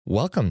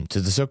Welcome to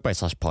the Sökberg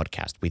Slash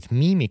podcast with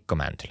me, Mikko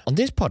Mäntylä. On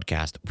this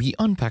podcast, we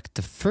unpack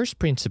the first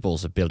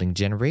principles of building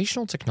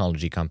generational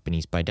technology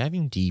companies by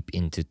diving deep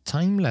into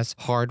timeless,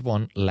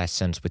 hard-won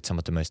lessons with some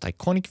of the most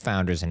iconic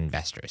founders and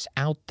investors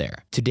out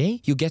there. Today,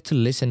 you get to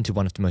listen to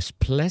one of the most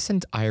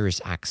pleasant Irish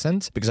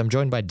accents because I'm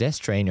joined by Des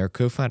Traynor,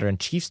 co-founder and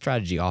chief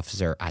strategy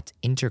officer at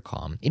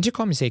Intercom.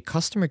 Intercom is a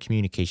customer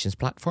communications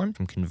platform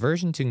from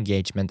conversion to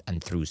engagement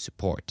and through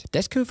support.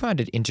 Des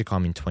co-founded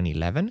Intercom in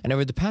 2011 and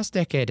over the past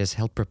decade has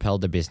helped propel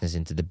the business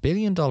into the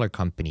billion-dollar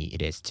company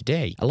it is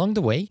today. Along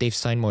the way, they've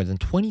signed more than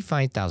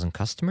 25,000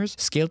 customers,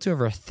 scaled to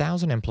over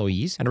 1,000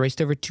 employees, and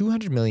raised over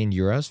 200 million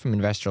euros from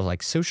investors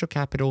like Social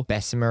Capital,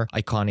 Bessemer,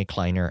 Iconic,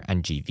 Kleiner,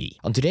 and GV.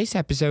 On today's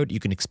episode, you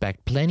can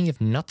expect plenty of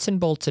nuts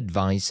and bolts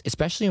advice,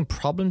 especially on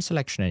problem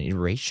selection and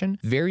iteration,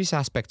 various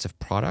aspects of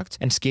product,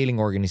 and scaling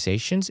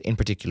organizations, in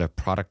particular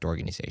product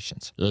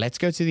organizations. Let's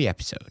go to the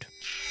episode.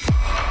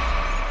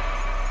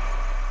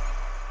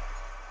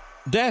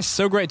 Des,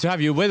 so great to have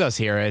you with us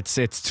here. It's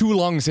too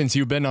long since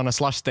you've been on a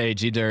Slush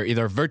stage,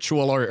 either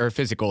virtual or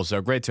physical.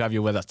 So great to have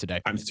you with us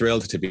today. I'm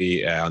thrilled to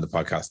be on the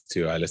podcast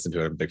too. I listen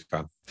to it. I'm a big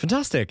fan.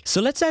 Fantastic.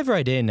 So let's dive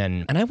right in.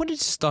 And I wanted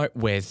to start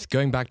with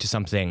going back to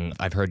something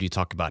I've heard you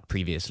talk about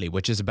previously,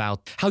 which is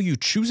about how you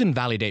choose and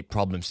validate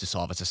problems to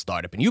solve as a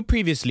startup. And you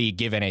previously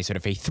given a sort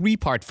of a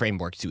three-part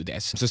framework to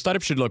this. So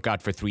startups should look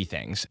out for three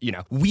things.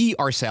 We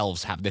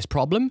ourselves have this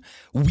problem.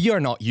 We are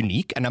not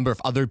unique. A number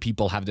of other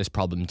people have this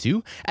problem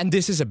too. And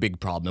this is a big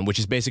problem, which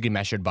is basically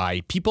measured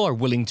by people are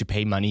willing to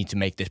pay money to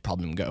make this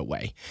problem go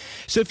away.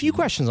 So a few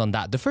questions on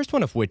that. The first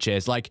one of which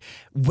is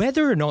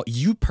whether or not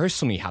you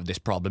personally have this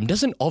problem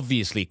doesn't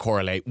obviously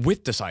correlate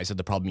with the size of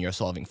the problem you're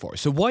solving for.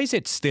 So why is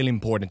it still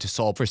important to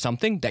solve for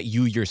something that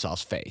you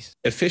yourself face?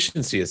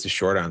 Efficiency is the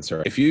short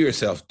answer. If you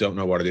yourself don't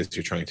know what it is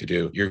you're trying to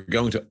do, you're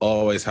going to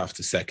always have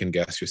to second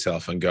guess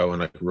yourself and go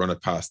and run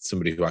it past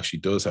somebody who actually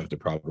does have the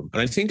problem.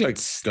 And I think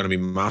it's going to be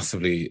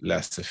massively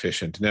less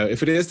efficient. Now,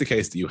 if it is the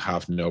case that you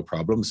have no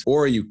problems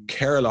or you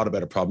care a lot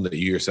about a problem that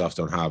you yourself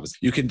don't have,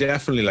 you can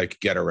definitely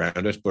get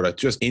around it. But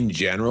just in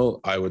general,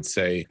 I would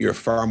say you're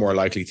far more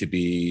likely to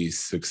be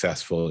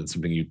successful in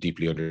something you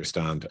deeply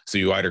understand. So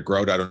you either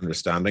grow that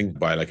understanding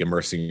by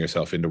immersing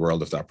yourself in the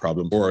world of that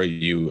problem, or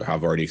you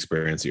have already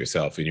experienced it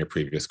yourself in your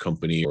previous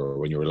company or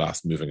when you were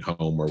last moving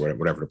home or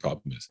whatever the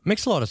problem is.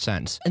 Makes a lot of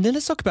sense. And then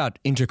let's talk about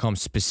Intercom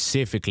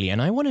specifically.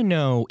 And I want to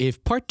know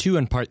if part 2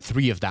 and part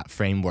 3 of that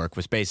framework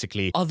was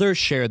basically others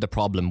share the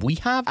problem we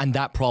have and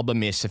that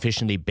problem is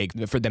sufficiently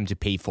big for them to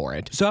pay for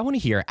it. So I want to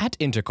hear at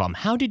Intercom,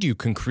 how did you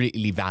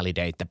concretely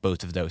validate that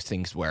both of those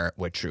things were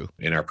true?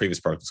 In our previous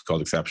product, it's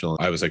called Exceptional.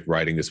 I was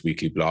writing this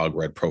weekly blog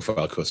where I'd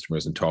profile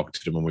customers and talk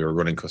to them when we were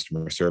running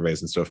customer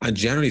surveys and stuff. And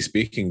generally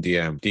speaking, the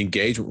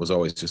engagement was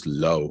always just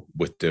low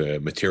with the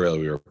material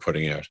we were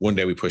putting out. One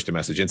day we pushed a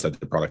message inside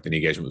the product and the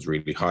engagement was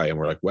really high. And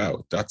we're like,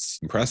 wow, that's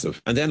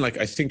impressive. And then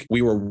I think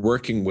we were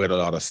working with a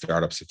lot of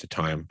startups at the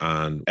time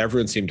and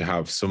everyone seemed to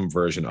have some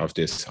version of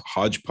this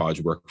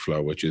hodgepodge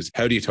workflow, which is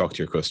how do you talk to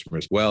your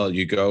customers? Well,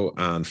 you go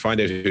and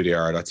find out who they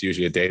are. That's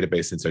usually a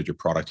database inside your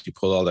product. You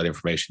pull all that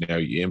information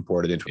out, you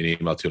import it into an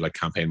email tool like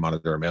Campaign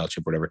Monitor or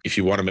MailChimp, whatever. If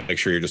you want to make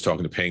sure you're just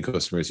talking to paying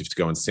customers, you have to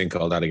go and sync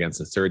all that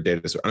against a third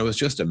data source. And it was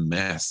just a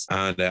mess.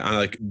 And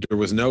there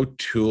was no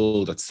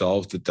tool that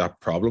solved that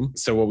problem.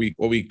 So what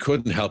we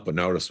couldn't help but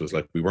notice was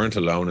we weren't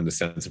alone in the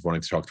sense of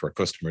wanting to talk to our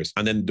customers.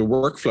 And then the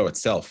workflow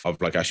itself of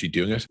actually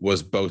doing it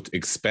was both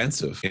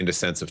expensive in the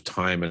sense of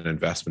time and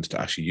investment to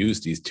actually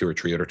use these 2 or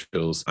 3 other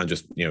tools and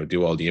just,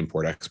 do all the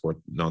import export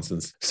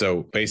nonsense.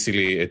 So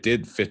basically it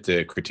did fit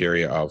the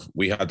criteria of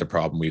we had the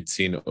problem. We'd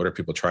seen other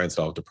people try and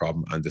solve the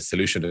problem and the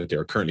solution that they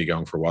were currently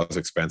going for was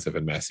expensive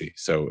and messy.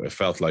 So it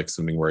felt like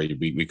something where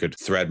we could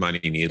thread many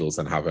needles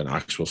and have an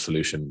actual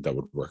solution that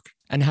would work.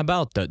 And how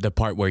about the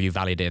part where you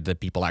validated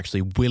that people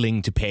actually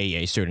willing to pay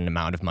a certain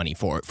amount of money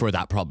for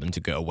that problem to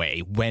go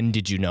away? When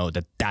did you know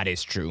that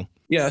is true?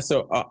 Yeah,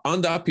 so on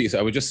that piece,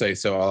 I would just say,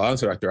 so I'll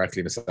answer that directly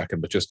in a second,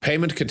 but just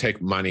payment can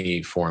take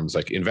many forms.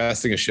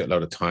 Investing a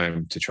shitload of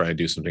time to try and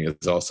do something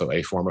is also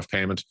a form of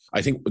payment.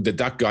 I think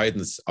that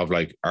guidance of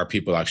are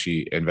people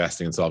actually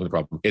investing in solving the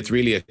problem? It's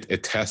really,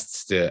 it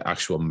tests the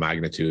actual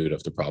magnitude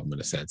of the problem in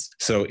a sense.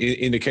 So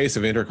in the case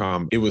of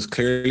Intercom, it was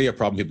clearly a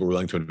problem people were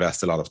willing to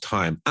invest a lot of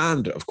time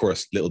and of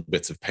course, little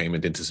bits of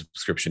payment into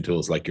subscription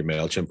tools like your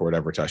MailChimp or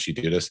whatever to actually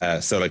do this.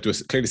 So there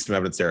was clearly some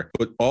evidence there,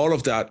 but all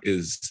of that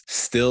is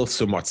still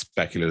somewhat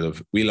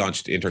speculative. We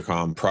launched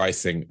Intercom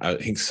pricing, I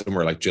think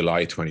somewhere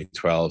July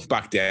 2012.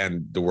 Back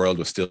then, the world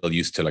was still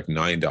used to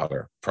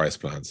 $9 price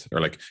plans,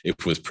 or if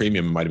it was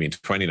premium, it might have been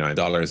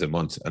 $29 a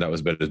month. And that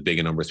was about as big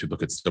a number as people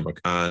could stomach.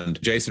 And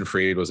Jason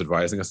Fried was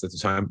advising us at the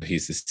time.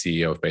 He's the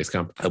CEO of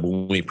Basecamp. And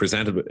when we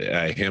presented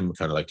him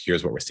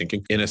here's what we're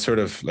thinking, in a sort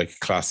of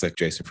classic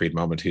Jason Fried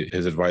moment,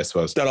 his advice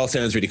was, that all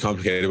sounds really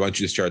complicated. Why don't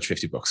you just charge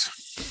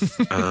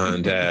 $50?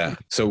 And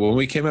so when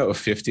we came out with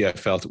 50, I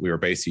felt that we were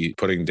basically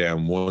putting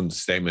down one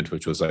statement,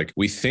 which was like,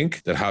 we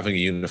think that having a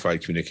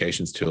unified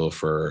communications tool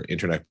for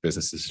internet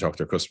businesses to talk to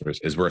their customers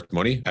is worth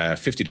money.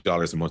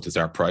 $50 a month is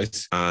our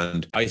price.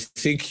 And I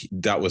think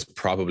that was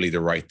probably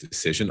the right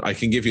decision. I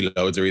can give you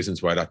loads of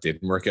reasons why that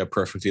didn't work out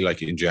perfectly.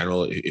 Like in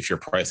general, if your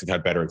pricing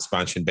had better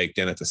expansion baked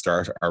in at the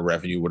start, our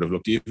revenue would have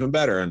looked even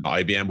better and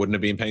IBM wouldn't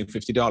have been paying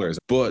 $50.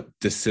 But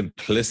the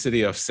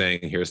simplicity of saying,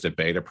 here's the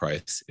beta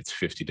price, it's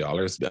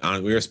 $50.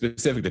 And we were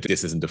specific that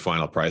this isn't the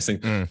final pricing,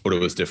 but it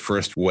was the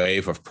first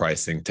wave of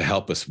pricing to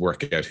help us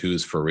work out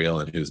who's for real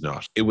and who's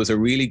not. It was a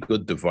really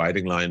good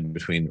dividing line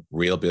between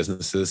real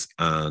businesses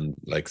and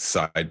like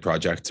side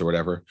projects or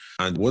whatever.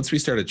 And once we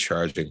started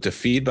charging, the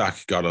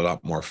feedback got a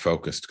lot more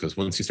focused, because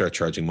once you start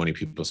charging money,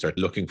 people start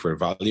looking for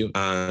value.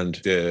 And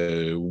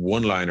the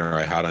one-liner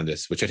I had on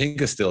this, which I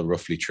think is still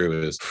roughly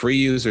true, is free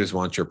users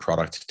want your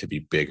product to be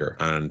bigger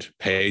and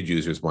paid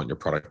users want your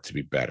product to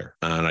be better.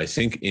 And I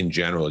think in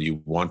general,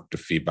 you want the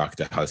feedback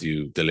that has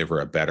you deliver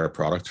a better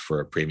product for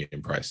a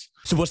premium price.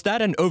 So was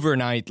that an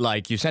overnight,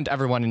 like you sent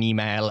everyone an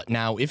email,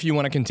 now if you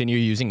want to continue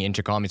using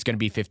Intercom, it's going to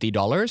be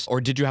 $50?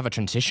 Or did you have a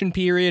transition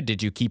period?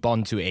 Did you keep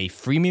on to a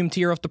freemium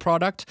tier of the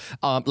product?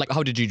 Like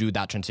how did you do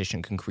that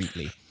transition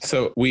concretely?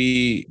 So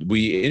we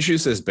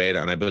introduced this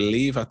beta, and I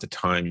believe at the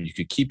time you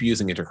could keep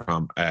using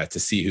Intercom to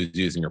see who's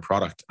using your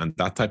product and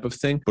that type of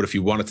thing. But if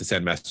you wanted to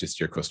send messages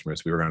to your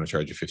customers, we were going to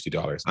charge you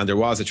 $50. And there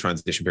was a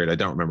transition period. I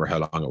don't remember how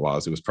long it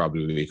was. It was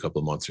probably a couple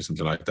of months or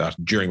something like that,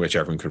 during which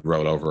everyone could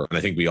roll over. And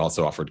I think we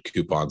also offered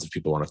coupons if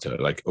people wanted to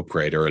like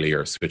upgrade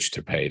earlier, switch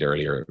to paid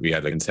earlier. We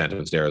had like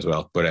incentives there as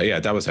well. But yeah,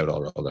 that was how it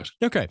all rolled out.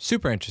 Okay,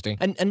 super interesting.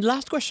 And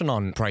last question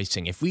on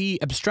pricing. If we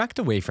abstract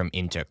away from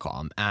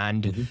Intercom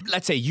and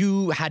let's say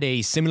you had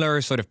a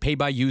similar sort of pay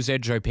by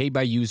usage or pay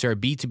by user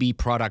B2B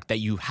product that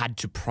you had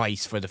to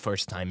price for the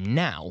first time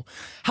now,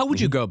 how would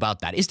you go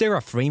about that? Is there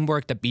a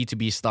framework that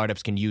B2B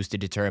startups can use to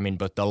determine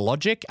both the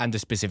logic and the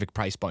specific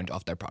price point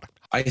of their product?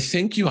 I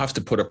think you have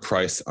to put a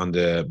price on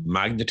the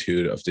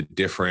magnitude of the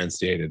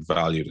differentiated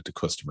value that the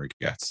customer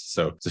gets.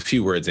 So there's a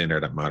few words in there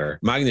that matter.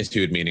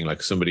 Magnitude meaning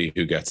like somebody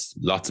who gets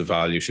lots of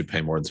value should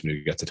pay more than somebody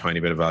who gets a tiny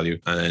bit of value.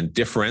 And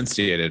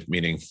differentiated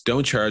meaning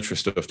don't charge for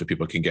stuff that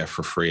people can get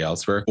for free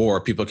elsewhere,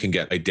 or people can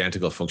get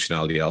identical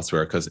functionality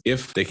elsewhere. Because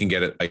if they can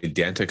get it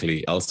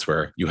identically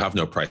elsewhere, you have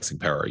no pricing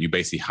power. You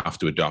basically have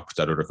to adopt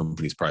that other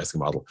company's pricing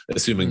model,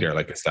 assuming they're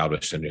like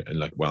established and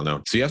like well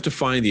known. So you have to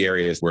find the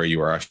areas where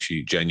you are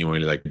actually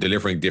genuinely like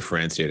delivering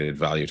differentiated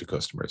value to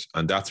customers.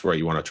 And that's where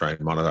you want to try and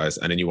monetize.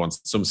 And then you want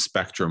some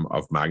spectrum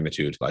of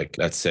magnitude. Like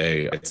let's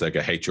say it's like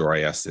a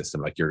HRIS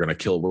system, like you're going to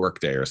kill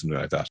Workday or something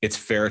like that. It's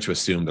fair to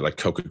assume that like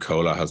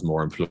Coca-Cola has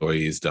more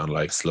employees than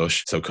like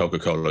Slush. So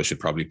Coca-Cola should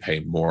probably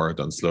pay more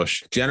than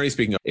Slush. Generally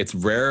speaking, it's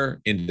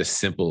rare in the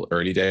simple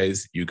early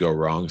days you go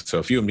wrong. So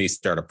if you and me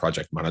start a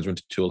project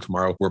management tool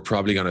tomorrow, we're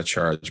probably going to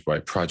charge by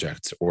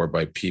projects or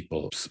by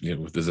people. You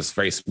know, there's this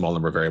very small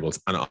number of variables.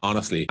 And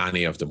honestly,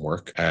 any of them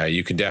work.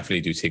 You can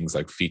definitely do things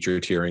like feature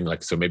tiering.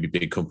 Like, so maybe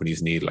big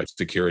companies need like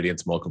security and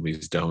small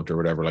companies don't or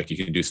whatever. Like you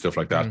can do stuff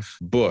like that.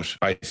 But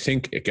I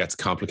think it gets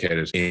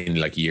complicated in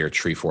like year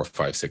 3, 4,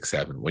 5, 6,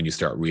 7 when you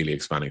start really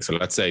expanding. So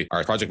let's say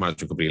our project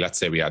management company, let's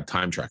say we had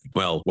time tracking.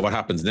 Well, what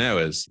happens now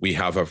is we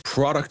have a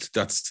product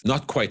that's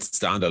not quite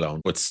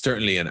standalone, but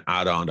certainly an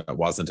add-on that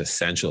wasn't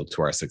essential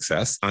to our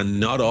success. And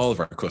not all of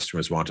our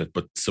customers want it,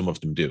 but some of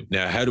them do.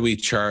 Now, how do we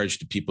charge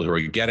the people who are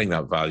getting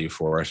that value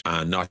for it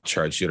and not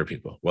charge the other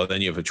people? Well,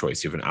 then you have a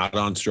choice. You have an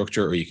add-on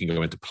structure, or you can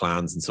go into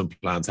plans, and some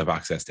plans have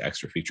access to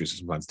extra features and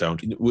some plans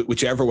don't.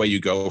 Whichever way you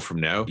go from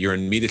now, you're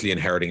immediately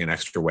inheriting an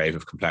extra wave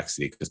of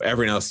complexity, because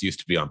everyone else used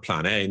to be on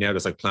plan A. Now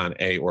there's like plan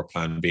A or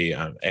plan B,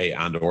 and A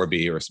and or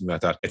B or something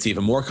like that. It's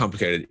even more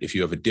complicated if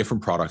you have a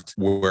different product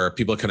where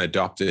people can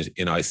adopt it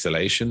in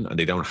isolation and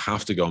they don't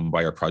have to go and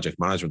buy your project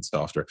management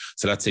software.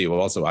 So let's say you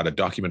also add a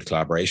document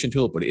collaboration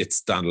tool, but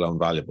it's standalone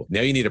valuable.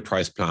 Now you need a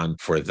price plan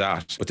for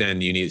that, but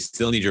then you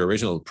still need your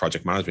original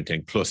project management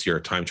thing plus your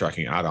time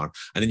tracking add-on.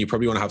 And then you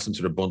probably want to have some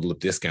sort of bundle of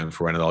discount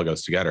for when it all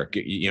goes together.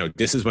 You know,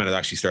 this is when it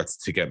actually starts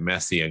to get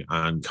messy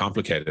and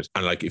complicated.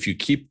 And like, if you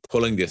keep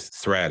pulling this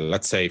thread,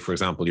 let's say, for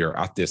example, you're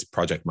at this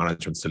project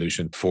management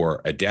solution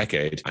for a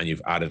decade and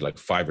you've added like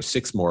 5 or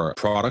 6 more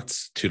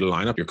products to the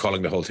lineup, you're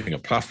calling the whole thing a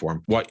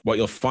platform. What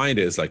you'll find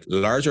is like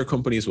larger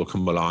companies will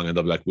come along and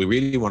they'll be like, we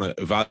really want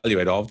to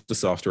evaluate all of the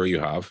software you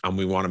have, and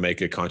we want to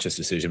make a conscious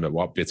decision about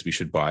what bits we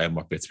should buy and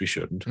what bits we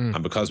shouldn't.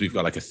 And because we've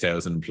got like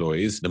 1,000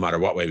 employees, no matter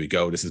what way we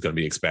go, this is going to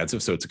be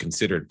expensive. So it's a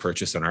considered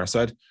purchase on our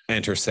side.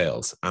 Enter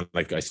sales. And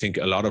like, I think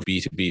a lot of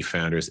B2B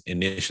founders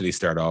initially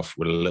start off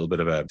with a little bit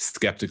of a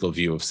skeptical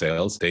view of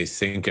sales. They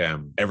think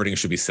everything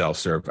should be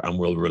self-serve, and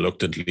will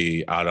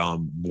reluctantly add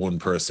on one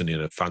person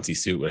in a fancy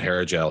suit with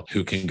hair gel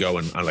who can go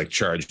and like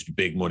charge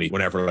big money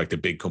whenever like the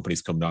big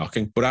companies come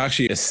knocking. But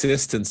actually,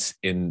 assistance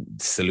in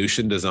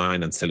solution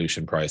design and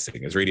solution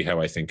pricing is really how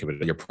I think of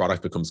it. Your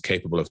product becomes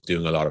capable of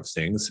doing a lot of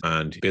things,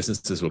 and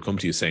businesses will come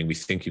to you saying, we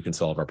think you can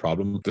solve our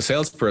problem. The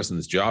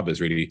salesperson's job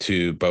is really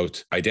to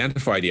both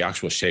identify the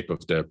actual shape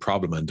of the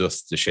problem and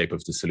thus the shape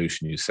of the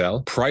solution you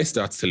sell, price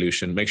that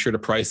solution, make sure the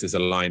price is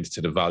aligned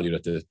to the value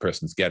that the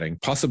person's getting,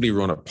 possibly possibly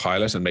run a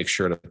pilot and make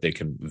sure that they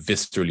can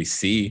viscerally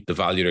see the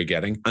value they're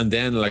getting, and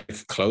then like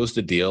close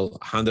the deal,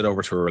 hand it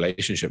over to a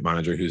relationship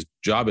manager whose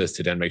job is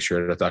to then make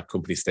sure that that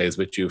company stays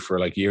with you for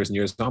like years and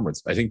years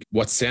onwards. I think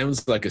what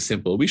sounds like a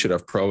simple, we should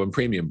have pro and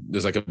premium,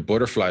 there's like a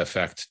butterfly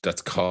effect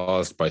that's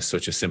caused by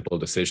such a simple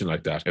decision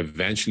like that.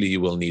 Eventually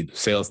you will need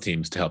sales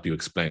teams to help you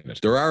explain it.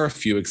 There are a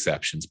few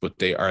exceptions, but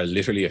they are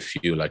literally a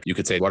few. Like you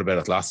could say, what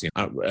about Atlassian?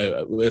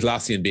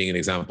 Atlassian being an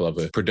example of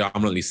a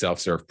predominantly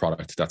self-serve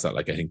product that's at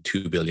like, I think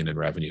 2 billion in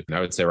revenue. And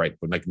I would say, right,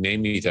 but like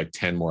name me like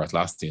 10 more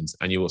Atlassians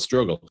and you will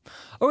struggle.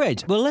 All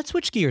right. Well, let's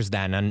switch gears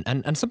then.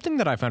 And something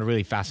that I found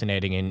really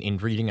fascinating in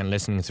reading and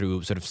listening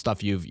through sort of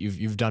stuff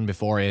you've done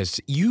before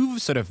is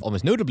you've sort of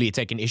almost notably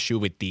taken issue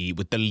with the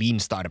lean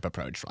startup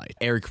approach, right?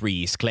 Eric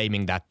Ries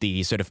claiming that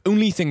the sort of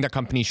only thing that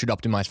companies should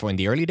optimize for in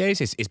the early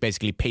days is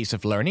basically pace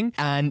of learning,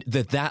 and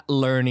that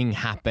learning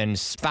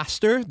happens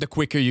faster the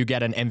quicker you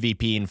get an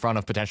MVP in front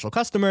of potential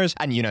customers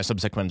and, you know,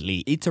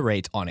 subsequently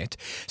iterate on it.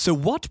 So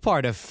what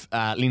part of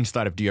lean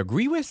startup do you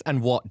agree with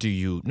and what do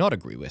you not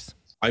agree with?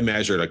 I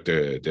measure like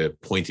the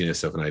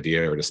pointiness of an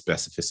idea or the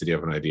specificity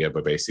of an idea,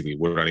 but basically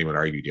would anyone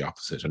argue the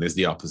opposite? And is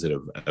the opposite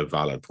of a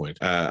valid point?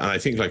 And I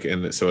think like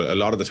so a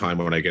lot of the time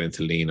when I get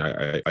into lean,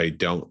 I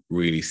don't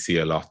really see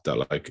a lot that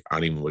like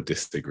anyone would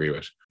disagree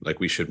with.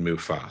 Like we should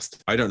move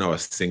fast. I don't know a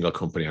single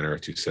company on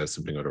earth who says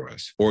something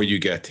otherwise. Or you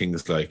get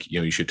things like, you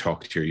know, you should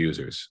talk to your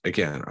users.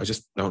 Again, I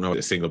just don't know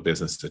a single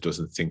business that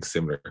doesn't think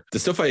similar. The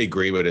stuff I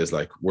agree with is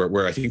like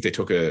where I think they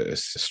took a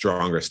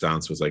stronger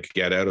stance was like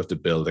get out of the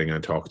building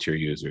and talk to your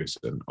users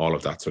and all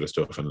of that sort of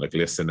stuff and like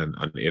listen and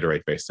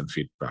iterate based on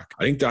feedback.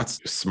 I think that's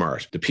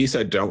smart. The piece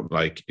I don't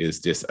like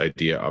is this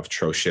idea of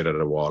throw shit at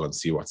a wall and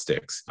see what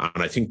sticks.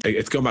 And I think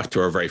it's going back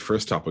to our very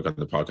first topic on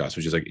the podcast,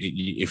 which is like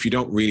if you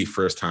don't really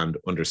firsthand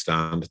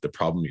understand the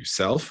problem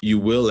yourself, you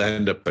will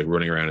end up like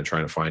running around and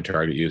trying to find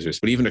target users.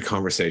 But even the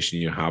conversation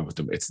you have with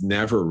them, it's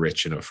never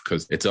rich enough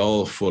because it's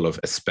all full of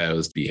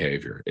espoused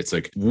behavior. It's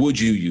like, would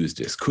you use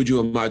this? Could you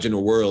imagine a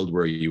world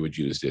where you would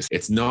use this?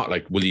 It's not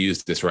like, will you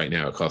use this right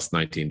now? It costs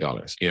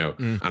 $19, you know?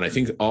 And I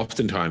think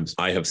oftentimes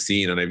I have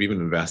seen, and I've even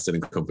invested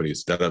in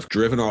companies that have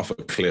driven off a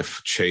cliff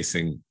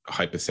chasing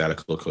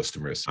hypothetical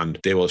customers, and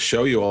they will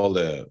show you all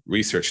the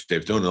research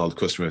they've done and all the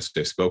customers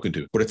they've spoken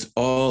to, but it's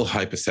all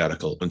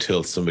hypothetical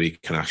until somebody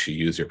can actually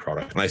use your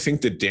product. And I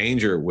think the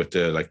danger with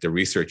the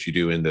research you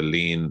do in the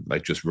lean,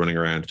 like just running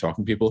around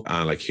talking to people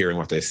and like hearing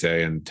what they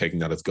say and taking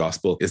that as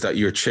gospel, is that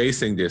you're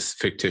chasing this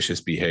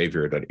fictitious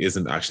behavior that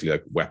isn't actually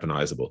like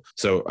weaponizable.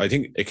 So I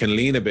think it can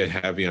lean a bit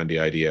heavy on the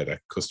idea that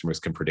customers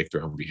can predict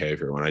their own behavior,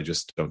 when I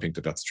just don't think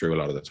that that's true a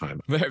lot of the time.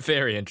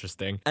 Very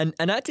interesting. And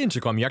at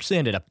Intercom, you actually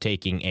ended up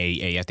taking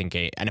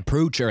an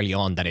approach early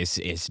on that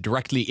is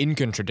directly in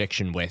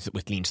contradiction with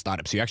lean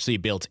startups. You actually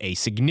built a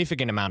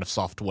significant amount of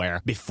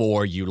software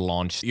before you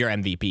launched your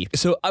MVP.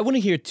 So I want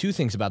to hear two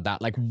things about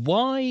that. Like,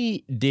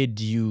 why did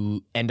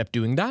you end up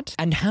doing that?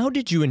 And how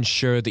did you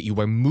ensure that you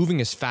were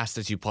moving as fast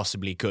as you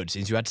possibly could,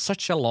 since you had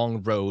such a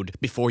long road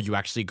before you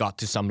actually got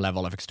to some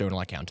level of external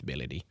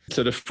accountability?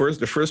 So the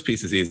first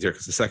piece is easier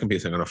because the second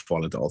piece I'm going to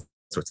fall into all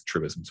sorts of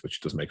truisms, which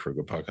does make for a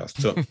good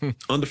podcast. So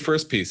on the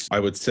first piece, I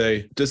would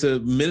say there's a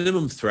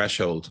minimum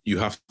threshold you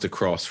have to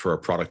cross for a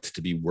product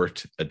to be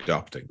worth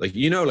adopting. Like,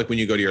 you know, like when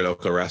you go to your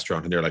local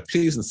restaurant and they're like,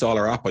 please install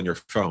our app on your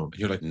phone. And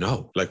you're like,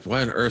 no, like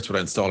why on earth would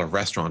I install a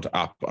restaurant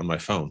app on my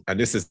phone? And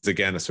this is,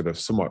 again, a sort of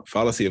somewhat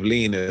fallacy of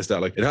lean, is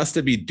that like it has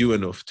to be do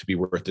enough to be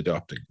worth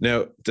adopting.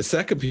 Now, the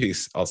second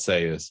piece I'll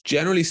say is,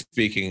 generally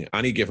speaking,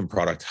 any given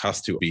product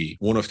has to be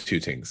one of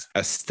two things: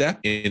 a step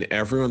in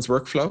everyone's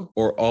workflow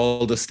or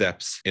all the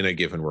steps in a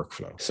given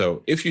workflow.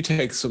 So if you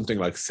take something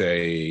like,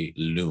 say,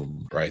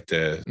 Loom, right?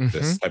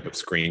 This type of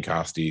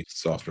screencasty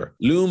software.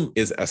 Loom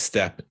is a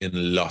step in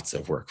lots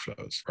of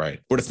workflows,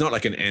 right? But it's not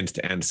like an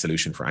end-to-end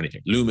solution for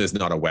anything. Loom is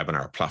not a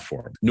webinar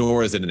platform,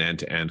 nor is it an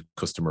end-to-end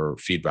customer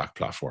feedback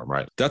platform,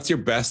 right? That's your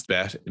best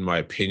bet, in my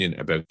opinion,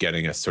 about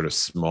getting a sort of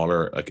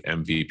smaller like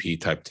MVP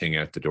type thing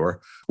out the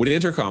door. With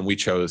Intercom, we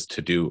chose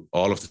to do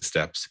all of the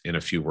steps in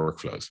a few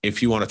workflows.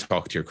 If you want to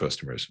talk to your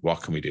customers,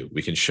 what can we do?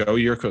 We can show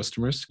your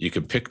customers. You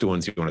can pick the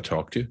ones you want to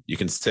talk to. You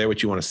can say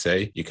what you want to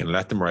say. You can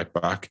let them write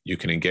back. You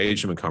can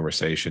engage them in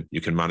conversation.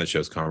 You can manage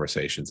those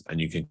conversations, and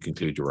you can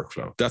conclude your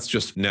workflow. That's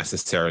just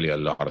necessarily a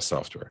lot of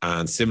software.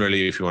 And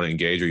similarly, if you want to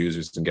engage your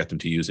users and get them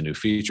to use a new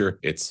feature,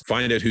 it's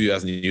find out who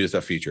hasn't used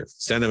that feature,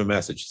 send them a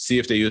message, see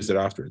if they used it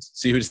afterwards,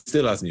 see who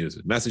still hasn't used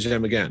it, message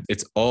them again.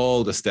 It's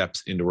all the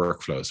steps in the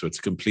workflow. So it's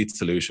a complete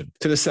solution.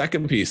 To the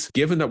second piece,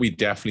 given that we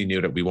definitely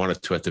knew that we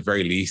wanted to, at the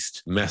very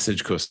least,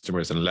 message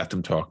customers and let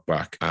them talk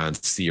back and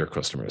see your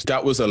customers,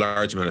 that was a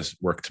large amount of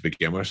work to to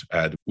begin with.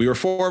 We were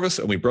 4 of us,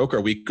 and we broke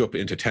our week up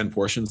into 10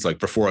 portions, like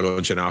before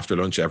lunch and after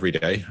lunch every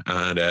day.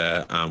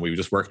 And we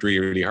just worked really,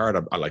 really hard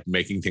at like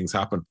making things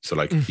happen. So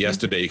like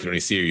yesterday, you can only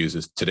see your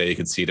users. Today, you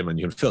can see them and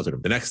you can filter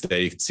them. The next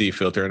day, you can see,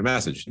 filter, and a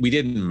message. We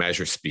didn't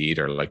measure speed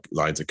or like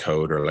lines of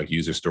code or like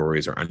user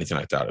stories or anything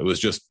like that. It was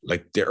just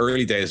like the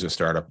early days of a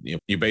startup.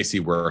 You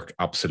basically work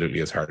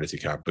absolutely as hard as you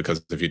can,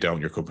 because if you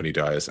don't, your company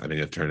dies, and then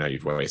it turns out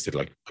you've wasted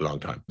like a long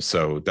time.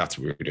 So that's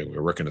what we were doing. We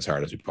were working as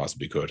hard as we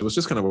possibly could. It was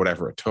just kind of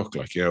whatever it took.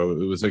 Like, it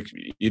was like,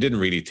 you didn't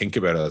really think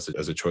about it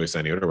as a choice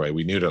any other way.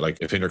 We knew that like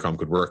if Intercom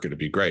could work, it'd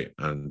be great.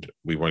 And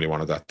we really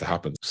wanted that to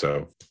happen.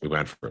 So we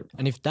went for it.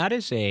 And if that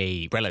is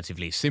a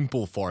relatively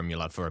simple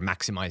formula for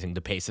maximizing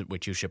the pace at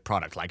which you ship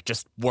product, like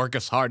just work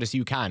as hard as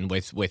you can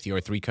with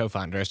your 3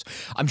 co-founders,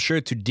 I'm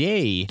sure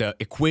today the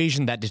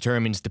equation that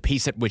determines the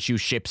pace at which you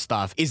ship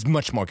stuff is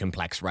much more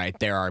complex, right?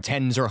 There are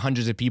tens or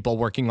hundreds of people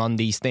working on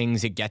these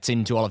things. It gets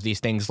into all of these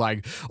things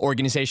like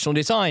organizational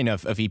design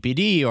of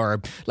EPD,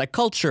 or like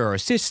culture or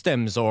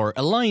systems or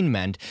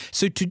alignment.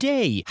 So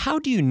today, how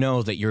do you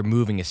know that you're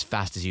moving as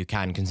fast as you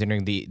can,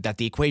 considering that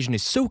the equation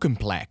is so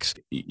complex?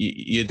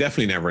 You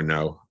definitely never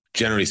know.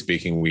 Generally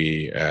speaking,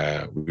 we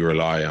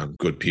rely on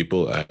good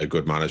people,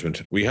 good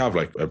management. We have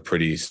like a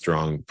pretty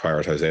strong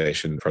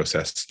prioritization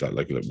process that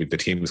like the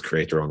teams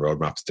create their own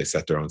roadmaps. They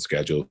set their own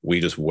schedule. We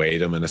just weigh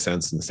them in a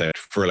sense and say,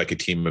 for like a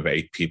team of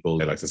 8 people,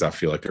 like, does that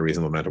feel like a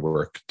reasonable amount of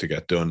work to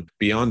get done?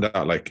 Beyond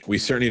that, like, we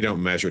certainly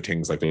don't measure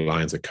things like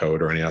lines of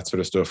code or any of that sort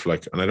of stuff.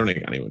 Like, and I don't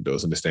think anyone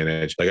does in this day and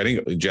age. Like, I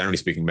think generally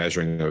speaking,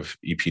 measuring of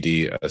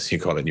EPD, as you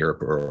call it in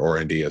Europe, or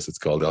R&D as it's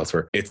called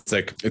elsewhere, it's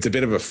a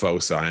bit of a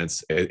faux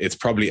science. It's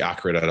probably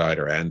accurate at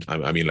either end.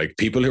 I mean, like,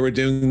 people who are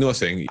doing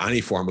nothing,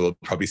 any formula will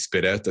probably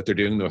spit out that they're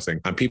doing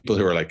nothing. And people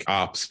who are like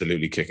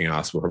absolutely kicking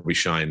ass will probably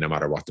shine no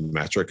matter what the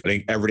metric. I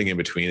think everything in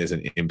between is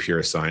an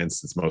impure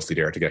science. It's mostly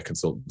there to get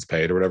consultants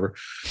paid or whatever.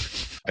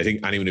 I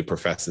think anyone who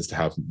professes to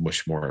have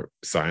much more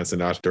science in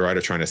that, they're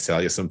either trying to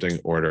sell you something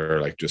or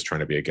they're like just trying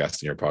to be a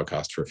guest in your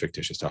podcast for a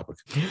fictitious topic.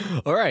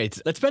 All right.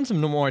 Let's spend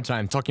some more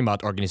time talking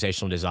about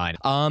organizational design.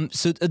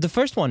 So the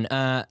first one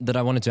that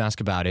I wanted to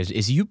ask about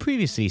is you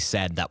previously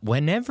said that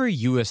whenever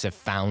you as a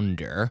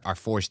founder are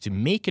forced to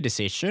make a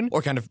decision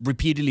or kind of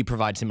repeatedly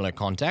provide similar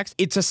context,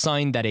 it's a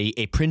sign that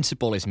a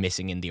principle is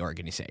missing in the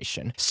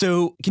organization.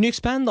 So can you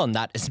expand on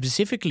that?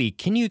 Specifically,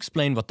 can you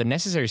explain what the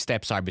necessary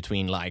steps are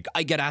between, like,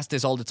 I get asked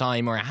this all the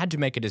time, or I had to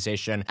make a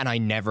decision and I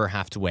never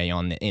have to weigh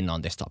in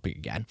on this topic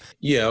again?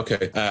 Yeah,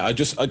 okay.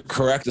 I'd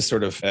correct the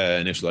sort of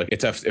initial, like,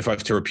 if I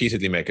have to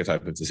repeatedly make a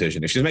type of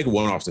decision. If you make a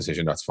one-off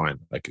decision, that's fine.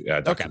 Like,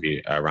 that can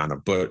be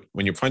random. But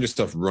when you find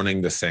yourself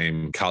running the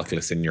same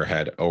calculus in your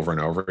head over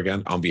and over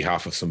again on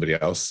behalf of somebody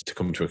else to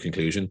come to a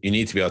conclusion, you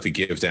need to be able to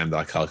give them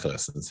that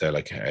calculus and say,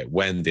 like, hey,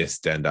 when this,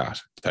 then that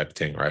type of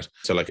thing, right?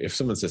 So like, if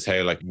someone says,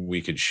 hey, like,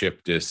 we could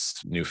ship this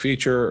new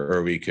feature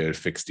or we could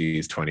fix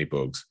these 20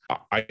 bugs,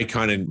 I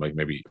kind of, like,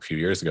 maybe a few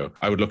years ago,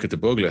 I would look at the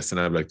bug list and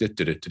I'd be like,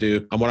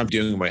 and what I'm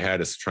doing in my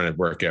head is trying to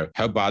work out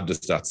how bad does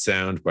that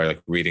sound by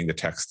like reading the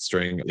text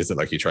string. Is it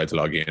like you tried to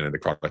log in and the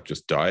product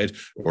just died,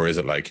 or is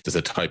it like there's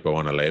a typo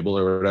on a label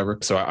or whatever?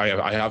 So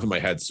I have in my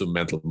head some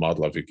mental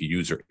model of like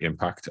user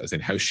impact, as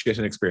in how shit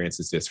an experience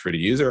is this for the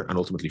user and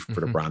ultimately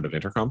for the brand of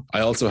Intercom.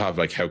 I also have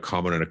like how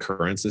common an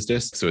occurrence is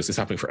this? So is this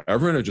happening for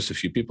everyone or just a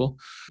few people?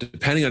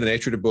 Depending on the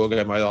nature of the bug,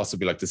 I might also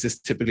be like, does this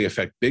typically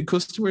affect big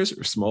customers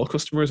or small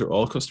customers or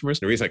all customers?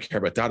 The reason I care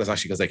about that is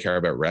actually because I care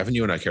about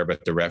revenue, and I care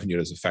about the revenue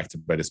that's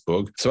affected by this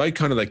bug. So I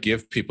kind of like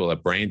give people a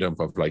brain dump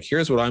of like,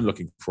 here's what I'm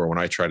looking for when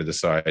I try to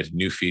decide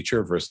new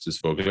feature versus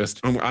bug list.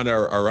 And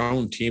our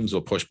own teams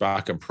will push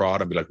back and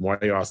prod and be like, why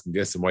are you asking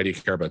this? And why do you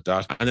care about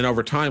that? And then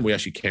over time, we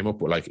actually came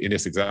up with, like, in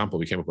this example,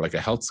 we came up with like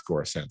a health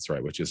score sense,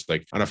 right? Which is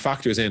like, and it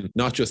factors in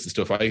not just the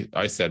stuff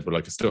I said, but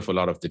like the stuff a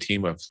lot of the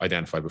team have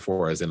identified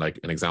before, as in like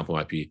an example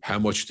might be, how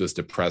much does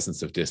the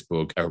presence of this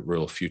bug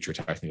outrule future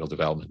technical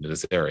development in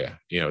this area?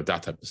 You know,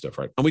 that type of stuff,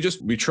 right? And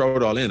we throw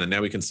it all in, and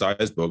now we can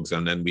size bugs,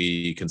 and then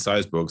we can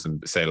size bugs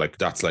and say like,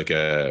 that's like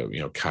a, you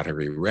know,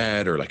 category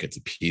red, or like it's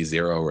a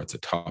P0, or it's a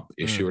top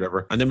issue,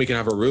 whatever. And then we can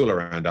have a rule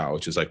around that,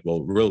 which is like,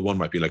 well, rule 1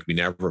 might be like, we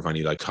never have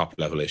any like top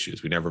level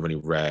issues. We never have any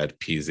red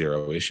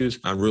P0 issues.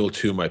 And rule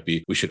 2 might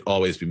be, we should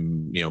always be,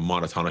 you know,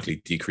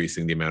 monotonically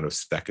decreasing the amount of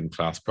second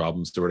class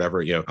problems or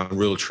whatever, you know. And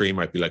rule 3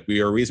 might be like,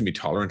 we are reasonably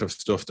tolerant of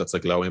stuff that's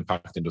like low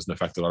impact and doesn't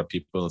affect a lot of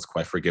people. It's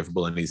quite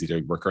forgivable and easy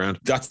to work around.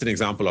 That's an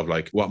example of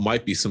like what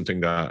might be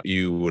something that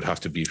you would have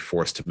to be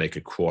forced to make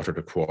a quarter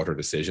to quarter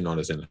decision on,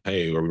 as in,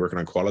 hey, are we working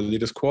on quality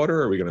this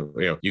quarter? Or are we going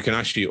to, you know, you can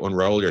actually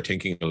unroll your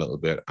thinking a little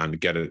bit and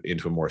get it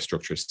into a more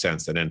structured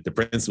sense. And then the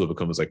principle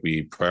becomes like,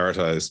 we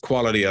prioritize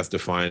quality as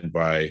defined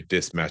by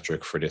this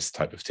metric for this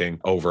type of thing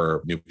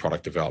over new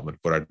product development.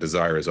 But our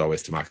desire is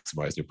always to to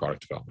maximize new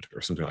product development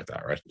or something like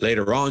that, right?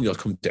 Later on, you'll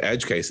come to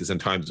edge cases and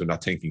times when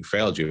that thinking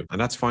failed you, and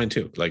that's fine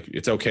too. Like,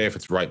 it's okay if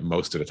it's right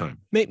most of the time.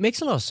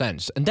 Makes a lot of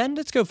sense. And then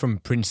let's go from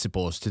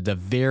principles to the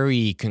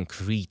very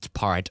concrete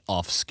part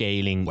of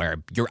scaling where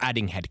you're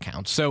adding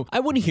headcount. So I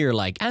want to hear,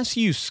 like, as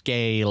you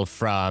scale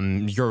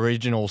from your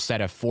original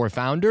set of 4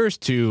 founders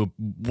to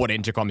what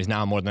Intercom is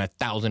now, more than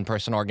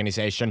 1,000-person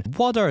organization,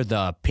 what are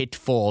the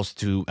pitfalls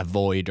to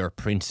avoid or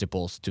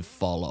principles to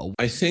follow?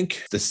 I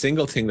think the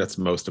single thing that's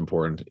most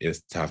important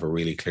is to have a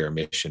really clear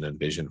mission and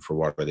vision for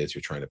what it is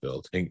you're trying to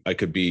build. I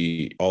could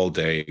be all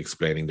day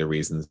explaining the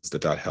reasons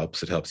that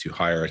helps. It helps you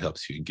hire, it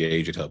helps you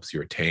engage, it helps you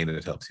retain, and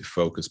it helps you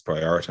focus,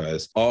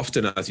 prioritize.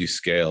 Often as you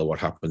scale, what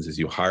happens is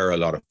you hire a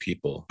lot of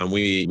people. And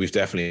we've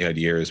definitely had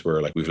years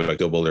where we've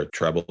doubled or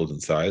trebled in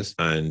size.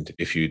 And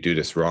if you do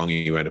this wrong,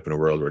 you end up in a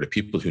world where the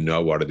people who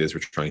know what it is we're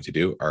trying to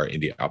do are in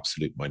the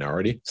absolute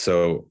minority.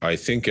 So I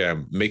think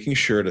making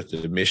sure that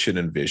the mission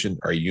and vision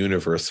are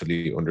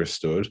universally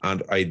understood.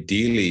 And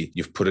ideally,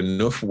 you've put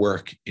enough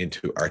work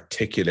into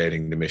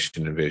articulating the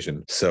mission and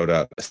vision so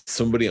that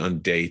somebody on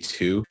day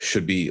 2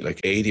 should be like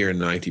 80 or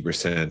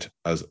 90%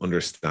 as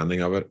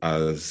understanding of it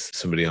as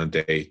somebody on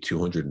day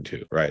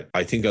 202, right?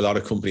 I think a lot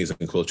of companies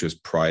and cultures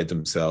pride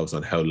themselves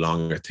on how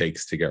long it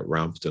takes to get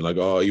ramped and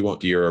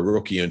you're a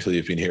rookie until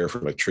you've been here for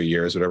like 3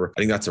 years, whatever.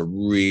 I think that's a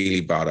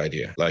really bad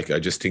idea. I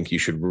just think you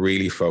should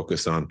really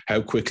focus on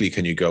how quickly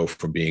can you go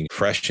from being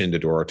fresh in the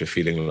door to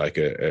feeling like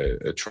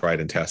a tried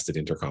and tested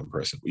Intercom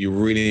person. You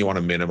really want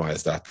to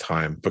minimize that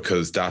time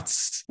because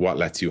that's what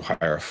lets you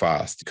hire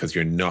fast, because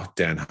you're not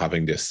then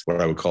having this,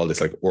 what I would call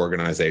this, like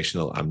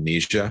organizational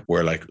amnesia,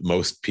 where like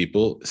most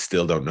people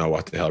still don't know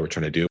what the hell we're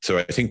trying to do. So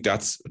I think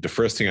that's the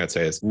first thing I'd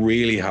say is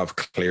really have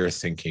clear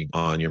thinking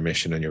on your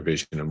mission and your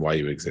vision and why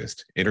you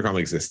exist. Intercom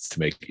exists to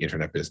make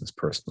internet business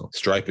personal.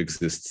 Stripe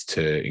exists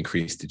to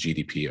increase the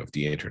GDP of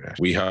the internet.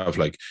 We have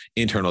like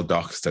internal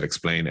docs that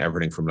explain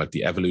everything from like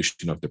the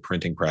evolution of the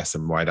printing press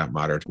and why that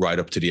mattered, right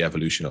up to the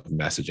evolution of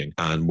messaging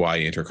and why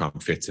Intercom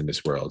fits in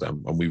this world.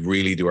 And we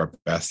really do our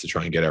best to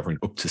try and get everyone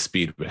up to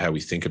speed with how we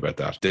think about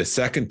that. The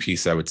second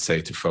piece I would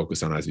say to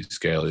focus on as you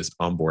scale is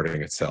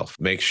onboarding itself.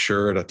 Make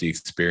sure that the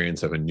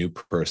experience of a new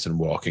person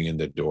walking in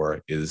the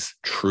door is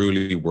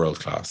truly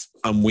world-class.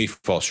 And we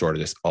fall short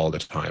of this all the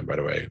time, by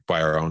the way,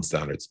 by our own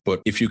standards.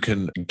 But if you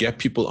can get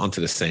people onto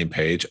the same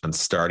page and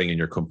starting in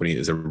your company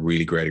is a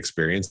really great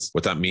experience,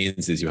 what that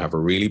means is you have a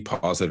really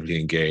positively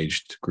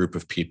engaged group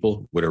of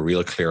people with a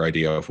real clear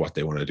idea of what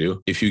they want to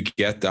do. If you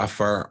get that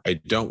far,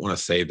 I don't want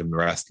to say the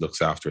rest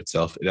looks after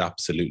itself. It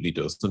absolutely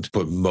doesn't.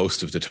 But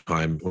most of the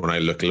time, when I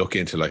look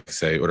into, like,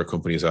 say, other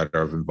companies that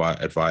I've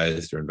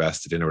advised or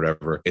invested in or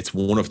whatever, it's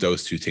one of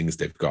those two things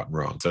they've gotten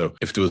wrong. So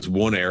if there was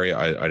one area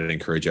I'd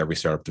encourage every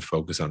startup to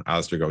focus on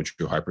as they're going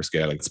through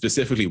hyperscaling,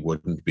 specifically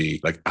wouldn't be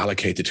like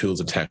allocate the tools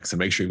and techs and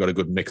make sure you've got a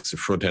good mix of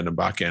front end and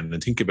back end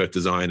and think about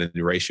design and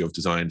the ratio of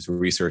design to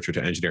researcher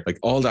to engineer. Like,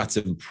 all that's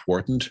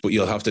important, but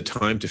you'll have the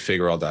time to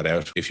figure all that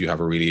out if you have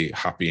a really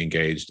happy,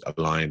 engaged,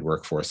 aligned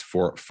workforce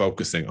for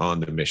focusing on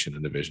the mission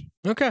and the vision.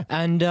 Okay.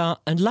 And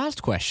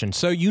last question.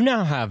 So you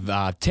now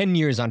have 10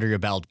 years under your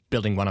belt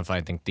building one of,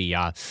 I think, the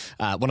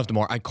one of the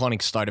more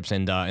iconic startups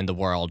in the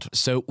world.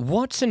 So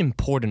what's an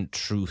important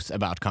truth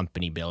about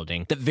company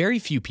building that very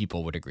few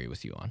people would agree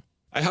with you on?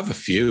 I have a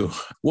few.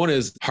 One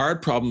is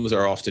hard problems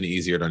are often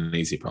easier than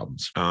easy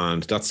problems.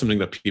 And that's something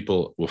that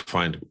people will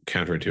find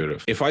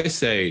counterintuitive. If I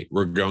say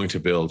we're going to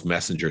build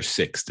Messenger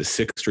 6, the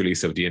 6th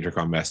release of the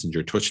Intercom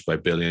Messenger, touched by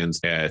billions,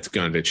 it's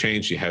going to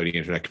change how the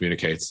internet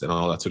communicates and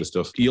all that sort of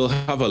stuff, you'll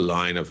have a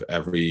line of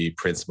every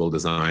principal,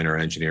 designer,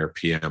 engineer,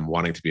 PM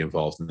wanting to be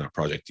involved in that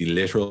project. The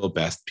literal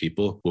best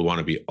people will want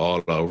to be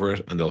all over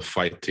it and they'll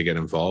fight to get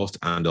involved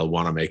and they'll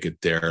want to make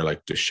it their,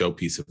 like, the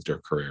showpiece of their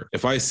career.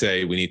 If I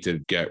say we need to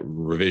get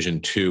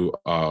revision 2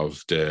 of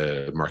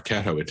the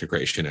Marketo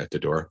integration out the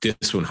door,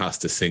 this one has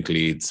to sync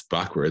leads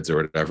backwards or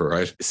whatever,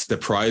 right?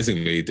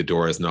 Surprisingly, the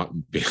door is not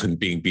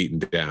being beaten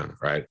down,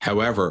 right?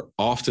 However,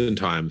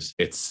 oftentimes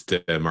it's the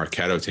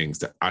Marketo things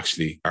that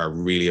actually are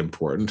really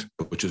important,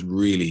 but which is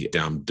really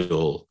damn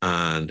dull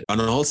and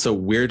also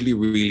weirdly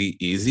really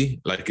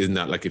easy. Like, isn't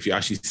that, like, if you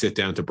actually sit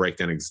down to break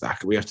down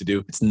exactly what you have to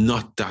do, it's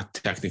not that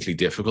technically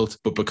difficult,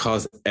 but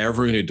because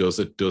everyone who does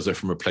it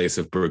from a place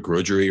of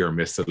begrudgery or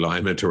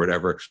misalignment or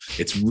whatever,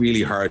 it's really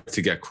hard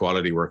to get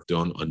quality work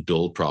done on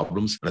dull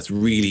problems. And it's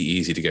really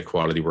easy to get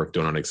quality work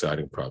done on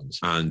exciting problems.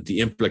 And the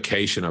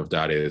implication of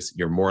that is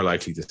you're more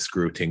likely to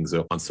screw things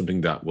up on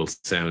something that will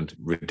sound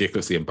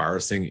ridiculously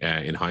embarrassing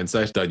in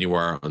hindsight than you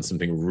are on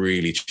something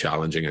really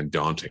challenging and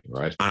daunting,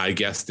 right? And I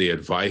guess the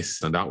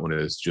advice on that one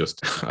is just,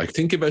 I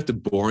think about the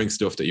boring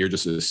stuff that you're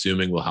just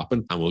assuming will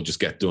happen and will just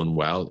get done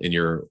well in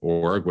your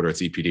org, whether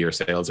it's EPD or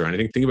sales or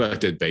anything. Think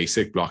about the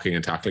basic blocking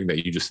and tackling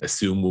that you just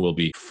assume will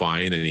be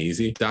fine and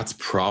easy. That's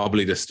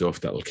probably the stuff stuff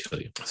that will kill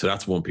you. So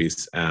that's one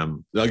piece.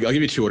 I'll give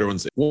you two other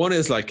ones. One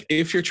is like,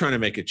 if you're trying to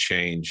make a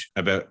change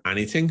about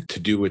anything to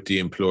do with the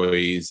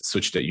employees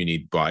such that you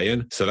need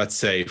buy-in. So let's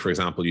say, for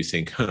example, you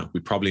think, we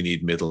probably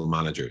need middle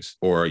managers.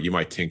 Or you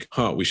might think,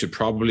 we should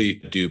probably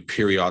do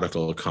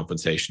periodical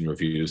compensation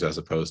reviews as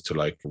opposed to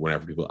like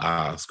whenever people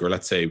ask. Or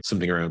let's say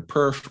something around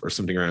perf or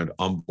something around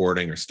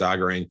onboarding or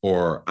staggering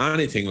or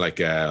anything like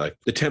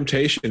the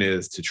temptation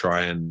is to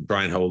try and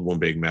hold one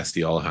big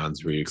messy all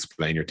hands where you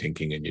explain your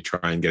thinking and you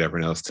try and get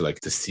everyone else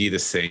to see the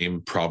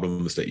same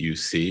problems that you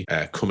see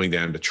coming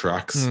down the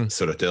tracks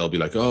so that they'll be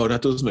like, oh,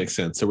 that does make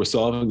sense. So we're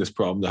solving this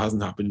problem that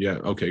hasn't happened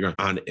yet. Okay, great.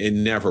 And it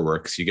never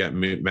works. You get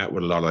met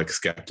with a lot of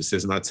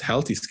skepticism. That's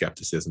healthy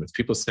skepticism. It's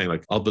people saying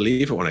I'll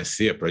believe it when I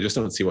see it, but I just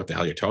don't see what the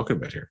hell you're talking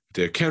about here.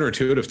 The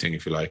counterintuitive thing,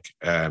 if you like,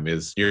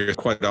 is you're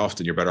quite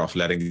often you're better off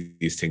letting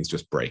these things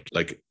just break.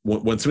 Like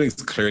when something's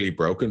clearly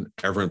broken,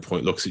 everyone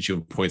looks at you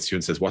and points to you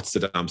and says, what's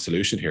the damn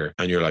solution here?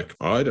 And you're like,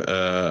 all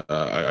right,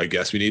 I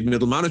guess we need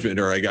middle management,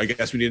 or I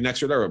guess we need an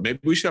extra layer. Maybe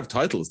we should have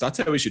titles. That's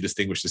how we should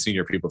distinguish the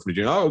senior people from the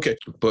junior. Oh, okay.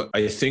 But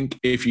I think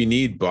if you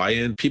need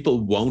buy-in,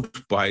 people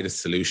won't buy the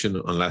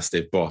solution unless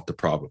they've bought the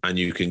problem. And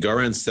you can go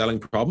around selling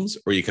problems,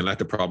 or you can let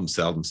the problem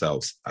sell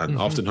themselves. And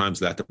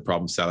oftentimes let the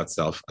problem sell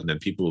itself, and then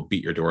people will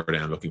beat your door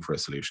down looking for a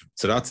solution.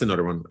 So that's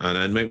another one.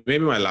 And then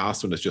maybe my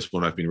last one is just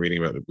one I've been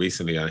reading about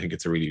recently, and I think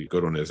it's a really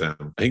good one. Is I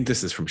think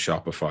this is from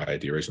Shopify,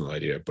 the original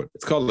idea, but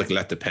it's called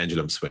let the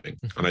pendulum swing.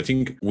 And I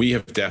think we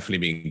have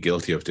definitely been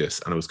guilty of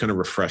this, and it was kind of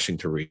refreshing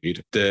to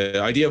read.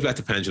 The idea of let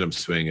the pendulum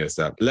swing is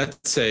that,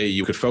 let's say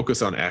you could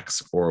focus on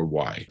X or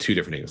Y, two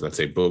different things. Let's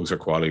say bugs or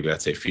quality,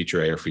 let's say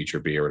feature A or feature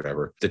B or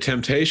whatever. The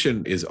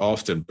temptation is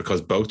often,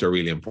 because both are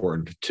really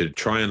important, to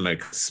try and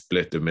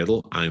split the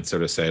middle and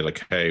sort of say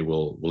hey,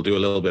 we'll do a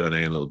little bit on A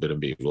and a little bit on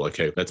B. Well,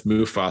 okay, let's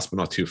move fast but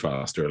not too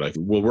fast, or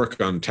we'll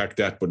work on tech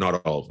debt but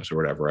not all of it, or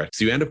whatever, right?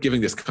 So you end up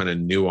giving this kind of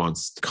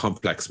nuanced,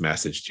 complex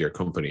message to your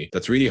company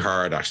that's really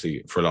hard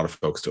actually for a lot of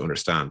folks to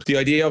understand. The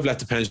idea of let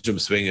the pendulum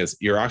swing is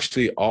you're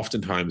actually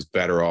oftentimes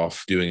better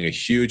off doing a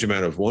huge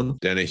amount of one,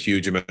 then a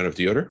huge amount of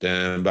the other,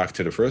 then back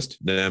to the first,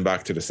 then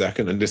back to the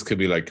second. And this could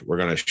be we're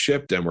going to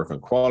ship, then work on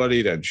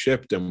quality, then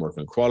ship, then work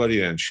on quality,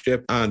 then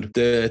ship. And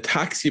the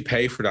tax you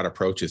pay for that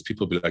approach is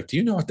people be like, do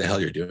you know what the hell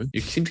you're doing?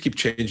 You seem to keep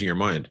changing your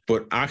mind.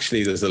 But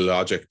actually there's a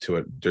logic to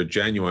it. There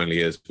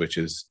genuinely is, which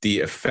is the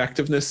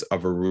effectiveness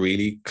of a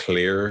really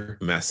clear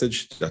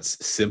message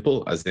that's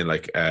simple, as in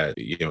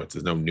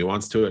there's no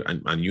nuance to it,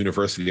 and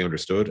universally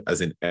understood,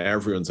 as in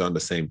everyone's on the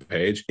same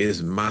page,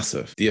 is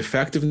massive. The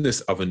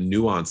effectiveness of a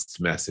nuanced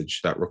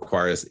message that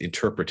requires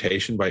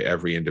interpretation by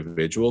every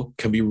individual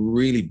can be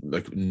really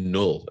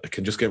null. It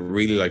can just get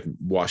really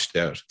washed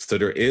out. So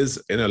there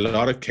is, in a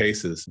lot of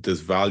cases,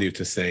 there's value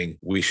to saying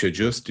we should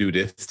just do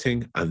this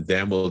thing and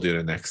then we'll do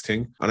the next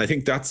thing. And I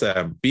think that's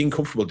being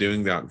comfortable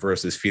doing that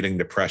versus feeling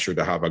the pressure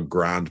to have a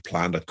grand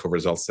plan that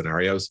covers all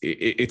scenarios.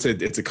 It's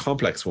a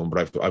complex one,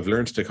 but I've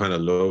learned to kind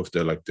of love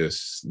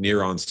this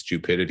neuron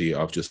stupidity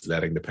of just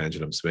letting the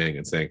pendulum swing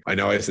and saying, I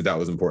know I said that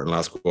was important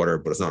last quarter,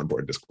 but it's not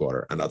important this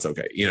quarter, and that's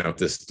okay.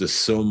 There's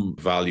some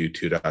value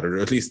to that, or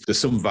at least there's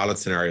some valid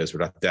scenarios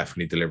where that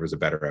definitely delivers a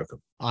better outcome.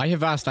 I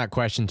have asked that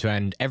question to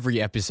end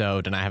every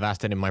episode, and I have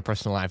asked it in my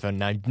personal life,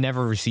 and I've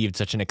never received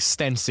such an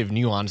extensive,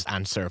 nuanced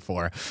answer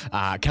for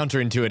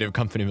counterintuitive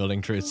company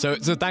building truth. So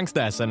thanks,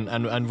 Des,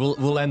 and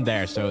we'll end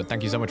there. So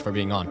thank you so much for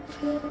being on.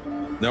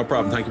 No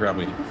problem. Thank you for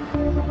having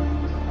me.